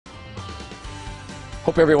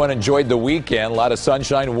Hope everyone enjoyed the weekend. A lot of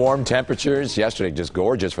sunshine, warm temperatures. Yesterday, just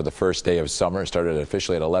gorgeous for the first day of summer. It started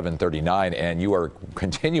officially at 11:39, and you are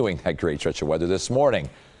continuing that great stretch of weather this morning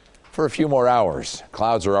for a few more hours.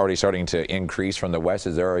 Clouds are already starting to increase from the west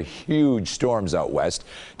as there are huge storms out west.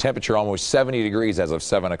 Temperature almost 70 degrees as of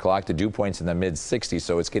 7 o'clock. The dew points in the mid-60s,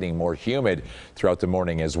 so it's getting more humid throughout the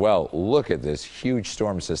morning as well. Look at this huge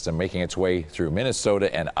storm system making its way through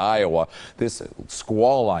Minnesota and Iowa. This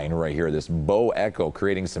squall line right here, this bow echo,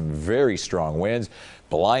 creating some very strong winds,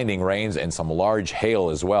 blinding rains, and some large hail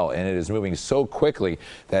as well. And it is moving so quickly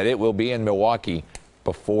that it will be in Milwaukee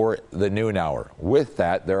before the noon hour. With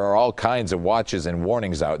that, there are all kinds of watches and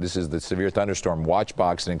warnings out. This is the severe thunderstorm watch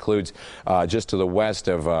box. It includes just to the west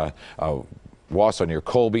of Wausau near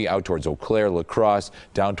Colby, out towards Eau Claire, La Crosse,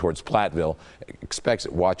 down towards Platteville. Expects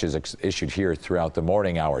watches issued here throughout the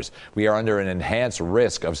morning hours. We are under an enhanced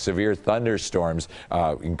risk of severe thunderstorms,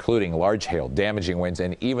 including large hail, damaging winds,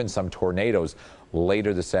 and even some tornadoes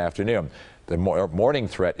later this afternoon. The morning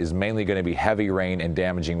threat is mainly going to be heavy rain and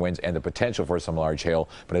damaging winds and the potential for some large hail.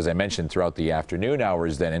 But as I mentioned, throughout the afternoon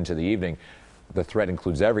hours, then into the evening, the threat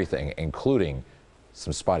includes everything, including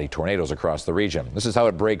some spotty tornadoes across the region. This is how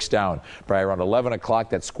it breaks down. By around 11 o'clock,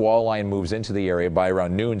 that squall line moves into the area. By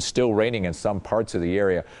around noon, still raining in some parts of the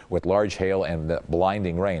area with large hail and the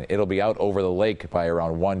blinding rain. It'll be out over the lake by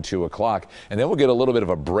around 1, 2 o'clock. And then we'll get a little bit of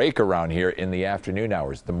a break around here in the afternoon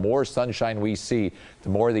hours. The more sunshine we see, the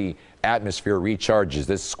more the atmosphere recharges.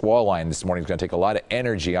 This squall line this morning is going to take a lot of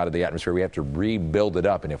energy out of the atmosphere. We have to rebuild it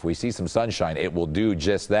up, and if we see some sunshine, it will do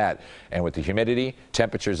just that. And with the humidity,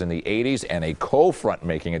 temperatures in the 80s, and a cold front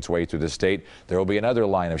making its way through the state, there will be another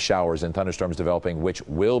line of showers and thunderstorms developing, which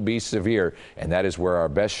will be severe, and that is where our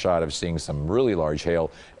best shot of seeing some really large hail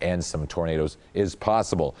and some tornadoes is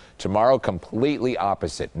possible. Tomorrow, completely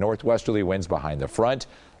opposite. Northwesterly winds behind the front,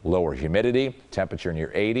 lower humidity, temperature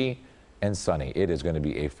near 80, and sunny. It is going to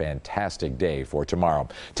be a fantastic day for tomorrow.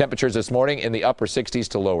 Temperatures this morning in the upper 60s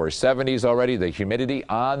to lower 70s already. The humidity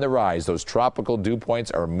on the rise. Those tropical dew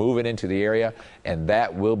points are moving into the area, and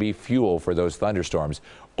that will be fuel for those thunderstorms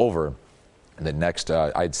over the next,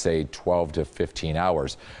 I'd say, 12 to 15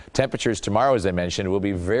 hours. Temperatures tomorrow, as I mentioned, will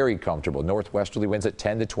be very comfortable. Northwesterly winds at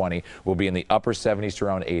 10 to 20 will be in the upper 70s to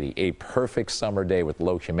around 80. A perfect summer day with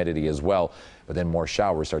low humidity as well. But then more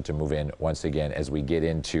showers start to move in once again as we get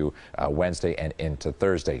into Wednesday and into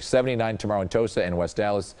Thursday. 79 tomorrow in Tosa and West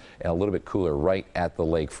Dallas, and a little bit cooler right at the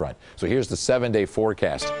lakefront. So here's the 7-day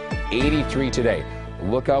forecast. 83 today.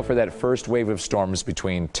 Look out for that first wave of storms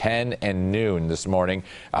between 10 and noon this morning.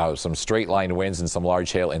 Some straight line winds and some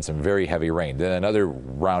large hail and some very heavy rain. Then another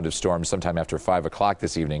round of storms sometime after 5 o'clock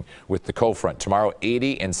this evening with the cold front. Tomorrow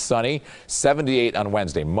 80 and sunny, 78 on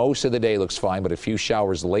Wednesday. Most of the day looks fine, but a few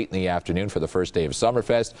showers late in the afternoon for the first day of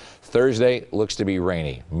Summerfest. Thursday looks to be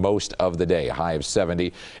rainy most of the day, a high of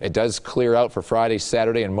 70. It does clear out for Friday,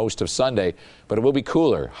 Saturday, and most of Sunday, but it will be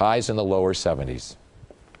cooler, highs in the lower 70s.